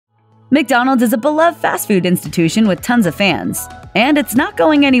McDonald's is a beloved fast food institution with tons of fans, and it's not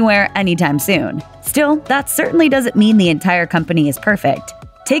going anywhere anytime soon. Still, that certainly doesn't mean the entire company is perfect.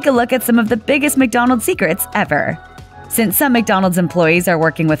 Take a look at some of the biggest McDonald's secrets ever. Since some McDonald's employees are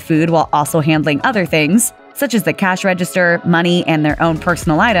working with food while also handling other things, such as the cash register, money, and their own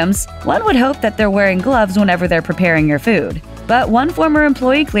personal items, one would hope that they're wearing gloves whenever they're preparing your food. But one former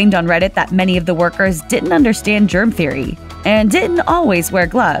employee claimed on Reddit that many of the workers didn't understand germ theory and didn't always wear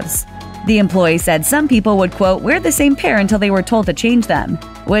gloves. The employee said some people would, quote, wear the same pair until they were told to change them,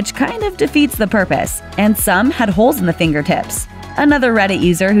 which kind of defeats the purpose, and some had holes in the fingertips. Another Reddit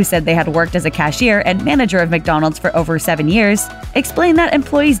user who said they had worked as a cashier and manager of McDonald's for over 7 years explained that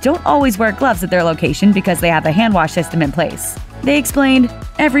employees don't always wear gloves at their location because they have a hand wash system in place. They explained,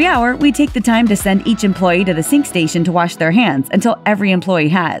 every hour we take the time to send each employee to the sink station to wash their hands until every employee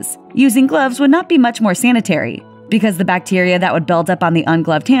has. Using gloves would not be much more sanitary, because the bacteria that would build up on the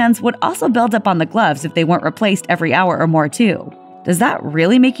ungloved hands would also build up on the gloves if they weren't replaced every hour or more too. Does that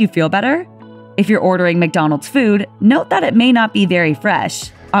really make you feel better? If you're ordering McDonald's food, note that it may not be very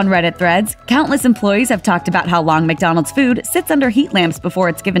fresh. On Reddit threads, countless employees have talked about how long McDonald's food sits under heat lamps before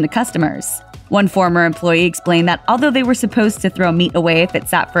it's given to customers. One former employee explained that although they were supposed to throw meat away if it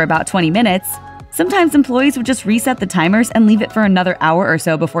sat for about 20 minutes, sometimes employees would just reset the timers and leave it for another hour or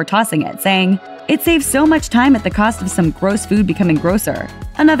so before tossing it, saying, it saves so much time at the cost of some gross food becoming grosser.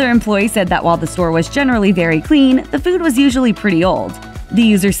 Another employee said that while the store was generally very clean, the food was usually pretty old. The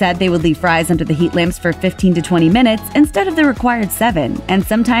user said they would leave fries under the heat lamps for 15 to 20 minutes instead of the required 7, and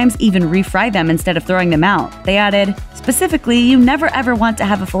sometimes even refry them instead of throwing them out. They added, specifically, you never ever want to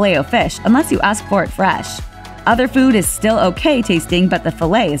have a filet-o-fish unless you ask for it fresh. Other food is still okay tasting, but the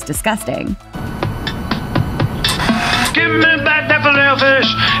filet is disgusting. Give me back that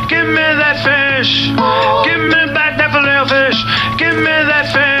filet-o-fish. Give me that fish. Give me back that filet-o-fish. Give me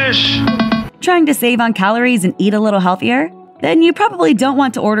that fish. Trying to save on calories and eat a little healthier? Then you probably don't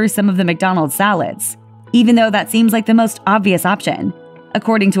want to order some of the McDonald's salads, even though that seems like the most obvious option.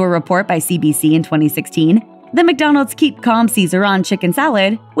 According to a report by CBC in 2016, the McDonald's Keep Calm Caesaron chicken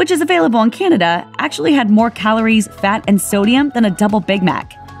salad, which is available in Canada, actually had more calories, fat, and sodium than a double Big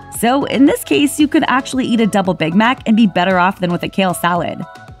Mac. So in this case, you could actually eat a double Big Mac and be better off than with a kale salad.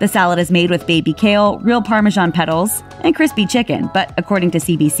 The salad is made with baby kale, real Parmesan petals, and crispy chicken, but according to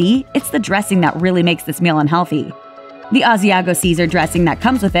CBC, it's the dressing that really makes this meal unhealthy. The Asiago Caesar dressing that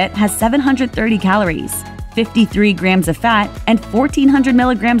comes with it has 730 calories, 53 grams of fat, and 1,400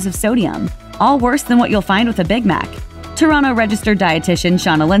 milligrams of sodium, all worse than what you'll find with a Big Mac. Toronto registered dietitian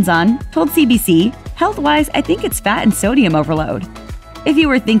Shauna Linzon told CBC, health-wise, I think it's fat and sodium overload. If you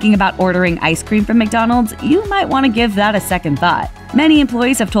were thinking about ordering ice cream from McDonald's, you might want to give that a second thought. Many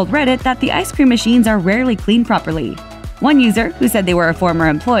employees have told Reddit that the ice cream machines are rarely cleaned properly. One user, who said they were a former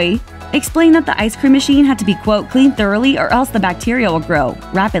employee, explained that the ice cream machine had to be, quote, cleaned thoroughly or else the bacteria will grow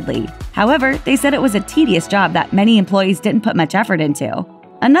rapidly. However, they said it was a tedious job that many employees didn't put much effort into.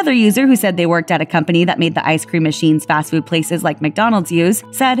 Another user who said they worked at a company that made the ice cream machines fast food places like McDonald's use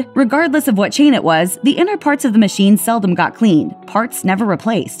said, regardless of what chain it was, the inner parts of the machine seldom got cleaned, parts never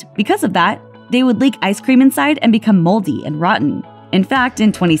replaced. Because of that, they would leak ice cream inside and become moldy and rotten. In fact,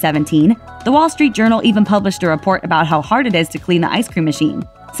 in 2017, the Wall Street Journal even published a report about how hard it is to clean the ice cream machine,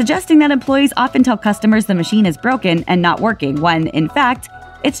 suggesting that employees often tell customers the machine is broken and not working when, in fact,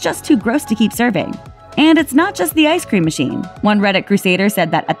 it's just too gross to keep serving. And it's not just the ice cream machine. One Reddit crusader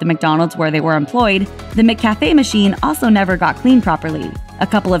said that at the McDonald's where they were employed, the McCafe machine also never got cleaned properly. A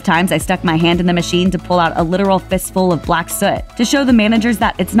couple of times I stuck my hand in the machine to pull out a literal fistful of black soot to show the managers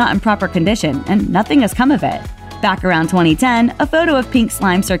that it's not in proper condition, and nothing has come of it. Back around 2010, a photo of pink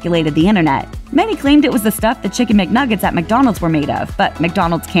slime circulated the internet. Many claimed it was the stuff the Chicken McNuggets at McDonald's were made of, but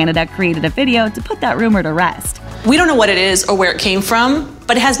McDonald's Canada created a video to put that rumor to rest. We don't know what it is or where it came from,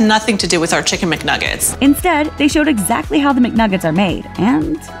 but it has nothing to do with our Chicken McNuggets. Instead, they showed exactly how the McNuggets are made,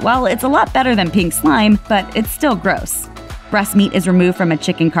 and, well, it's a lot better than pink slime, but it's still gross. Breast meat is removed from a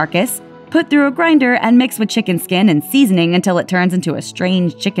chicken carcass, put through a grinder, and mixed with chicken skin and seasoning until it turns into a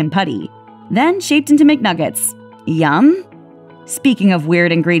strange chicken putty. Then shaped into McNuggets. Yum? Speaking of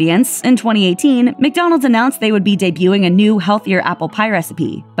weird ingredients, in 2018, McDonald's announced they would be debuting a new, healthier apple pie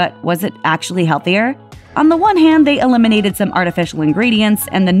recipe. But was it actually healthier? On the one hand, they eliminated some artificial ingredients,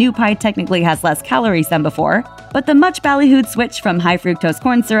 and the new pie technically has less calories than before, but the much ballyhooed switch from high fructose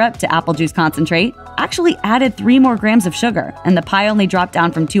corn syrup to apple juice concentrate actually added 3 more grams of sugar, and the pie only dropped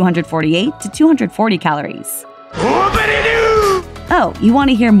down from 248 to 240 calories. Oh, you want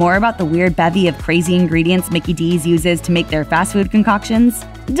to hear more about the weird bevy of crazy ingredients Mickey D's uses to make their fast food concoctions?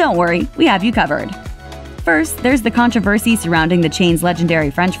 Don't worry, we have you covered. First, there's the controversy surrounding the chain's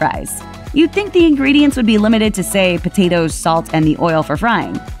legendary French fries. You'd think the ingredients would be limited to, say, potatoes, salt, and the oil for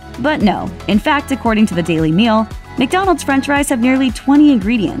frying. But no. In fact, according to the Daily Meal, McDonald's French fries have nearly 20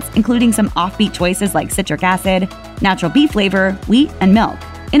 ingredients, including some offbeat choices like citric acid, natural beef flavor, wheat, and milk.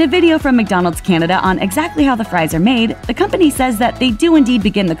 In a video from McDonald's Canada on exactly how the fries are made, the company says that they do indeed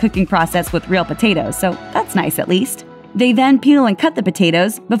begin the cooking process with real potatoes, so that's nice at least. They then peel and cut the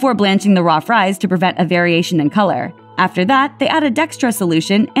potatoes before blanching the raw fries to prevent a variation in color. After that, they add a dextrose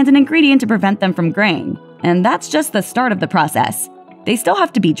solution and an ingredient to prevent them from graying. And that's just the start of the process. They still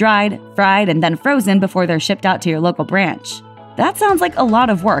have to be dried, fried, and then frozen before they're shipped out to your local branch. That sounds like a lot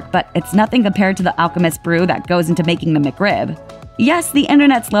of work, but it's nothing compared to the alchemist brew that goes into making the McRib. Yes, the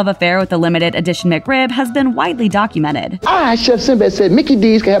internet's love affair with the limited edition McRib has been widely documented. I, Chef Sinbad, said Mickey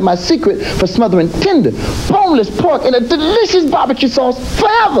D's can have my secret for smothering tender, boneless pork in a delicious barbecue sauce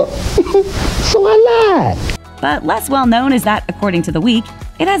forever. So I lied. But less well known is that, according to The Week,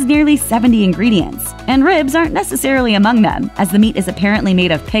 it has nearly 70 ingredients, and ribs aren't necessarily among them, as the meat is apparently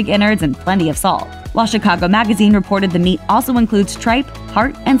made of pig innards and plenty of salt. While Chicago Magazine reported the meat also includes tripe,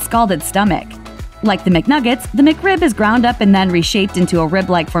 heart, and scalded stomach. Like the McNuggets, the McRib is ground up and then reshaped into a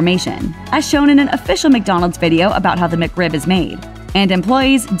rib-like formation, as shown in an official McDonald's video about how the McRib is made. And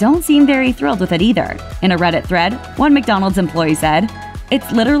employees don't seem very thrilled with it either. In a Reddit thread, one McDonald's employee said,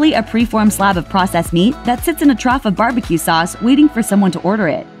 "It's literally a preformed slab of processed meat that sits in a trough of barbecue sauce waiting for someone to order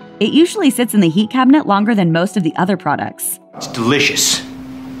it. It usually sits in the heat cabinet longer than most of the other products." It's delicious.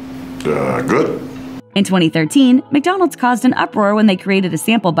 Good. In 2013, McDonald's caused an uproar when they created a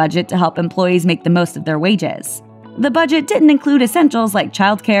sample budget to help employees make the most of their wages. The budget didn't include essentials like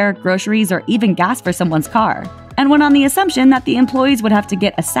childcare, groceries, or even gas for someone's car, and went on the assumption that the employees would have to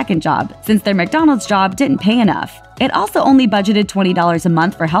get a second job since their McDonald's job didn't pay enough. It also only budgeted $20 a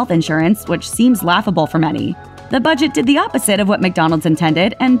month for health insurance, which seems laughable for many. The budget did the opposite of what McDonald's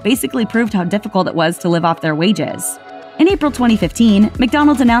intended and basically proved how difficult it was to live off their wages. In April 2015,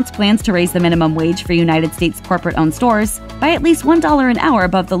 McDonald's announced plans to raise the minimum wage for United States corporate-owned stores by at least $1 an hour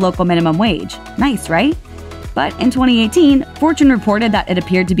above the local minimum wage. Nice, right? But in 2018, Fortune reported that it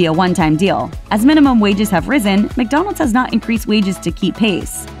appeared to be a one-time deal. As minimum wages have risen, McDonald's has not increased wages to keep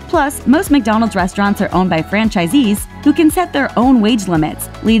pace. Plus, most McDonald's restaurants are owned by franchisees who can set their own wage limits,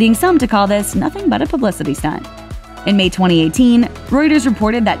 leading some to call this nothing but a publicity stunt. In May 2018, Reuters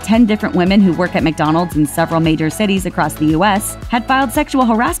reported that 10 different women who work at McDonald's in several major cities across the US had filed sexual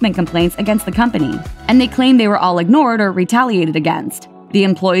harassment complaints against the company, and they claimed they were all ignored or retaliated against. The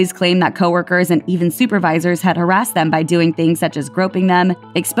employees claimed that coworkers and even supervisors had harassed them by doing things such as groping them,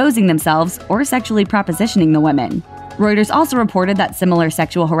 exposing themselves, or sexually propositioning the women. Reuters also reported that similar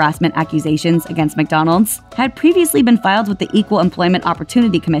sexual harassment accusations against McDonald's had previously been filed with the Equal Employment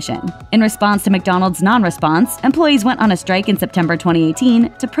Opportunity Commission. In response to McDonald's non-response, employees went on a strike in September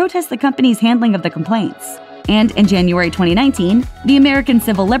 2018 to protest the company's handling of the complaints. And in January 2019, the American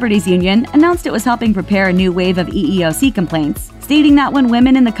Civil Liberties Union announced it was helping prepare a new wave of EEOC complaints, stating that when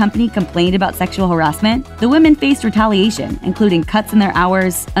women in the company complained about sexual harassment, the women faced retaliation, including cuts in their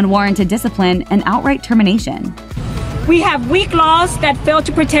hours, unwarranted discipline, and outright termination. We have weak laws that fail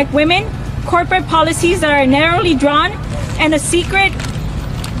to protect women, corporate policies that are narrowly drawn, and a secret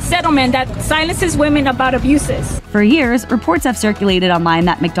settlement that silences women about abuses. For years, reports have circulated online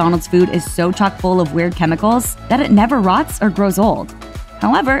that McDonald's food is so chock full of weird chemicals that it never rots or grows old.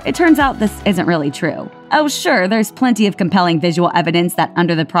 However, it turns out this isn't really true. Oh sure, there's plenty of compelling visual evidence that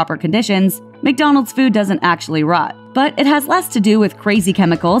under the proper conditions, McDonald's food doesn't actually rot. But it has less to do with crazy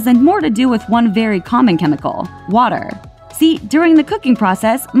chemicals and more to do with one very common chemical: water. See, during the cooking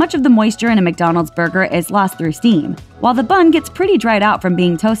process, much of the moisture in a McDonald's burger is lost through steam, while the bun gets pretty dried out from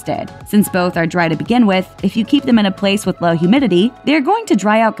being toasted. Since both are dry to begin with, if you keep them in a place with low humidity, they are going to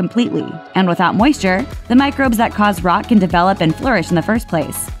dry out completely. And without moisture, the microbes that cause rot can develop and flourish in the first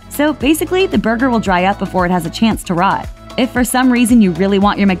place. So basically, the burger will dry up before it has a chance to rot. If for some reason you really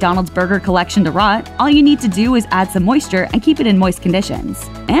want your McDonald's burger collection to rot, all you need to do is add some moisture and keep it in moist conditions.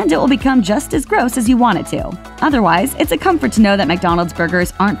 And it will become just as gross as you want it to. Otherwise, it's a comfort to know that McDonald's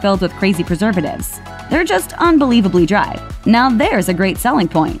burgers aren't filled with crazy preservatives. They're just unbelievably dry. Now there's a great selling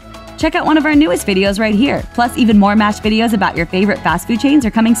point. Check out one of our newest videos right here. Plus, even more MASH videos about your favorite fast food chains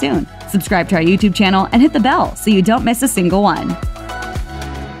are coming soon. Subscribe to our YouTube channel and hit the bell so you don't miss a single one.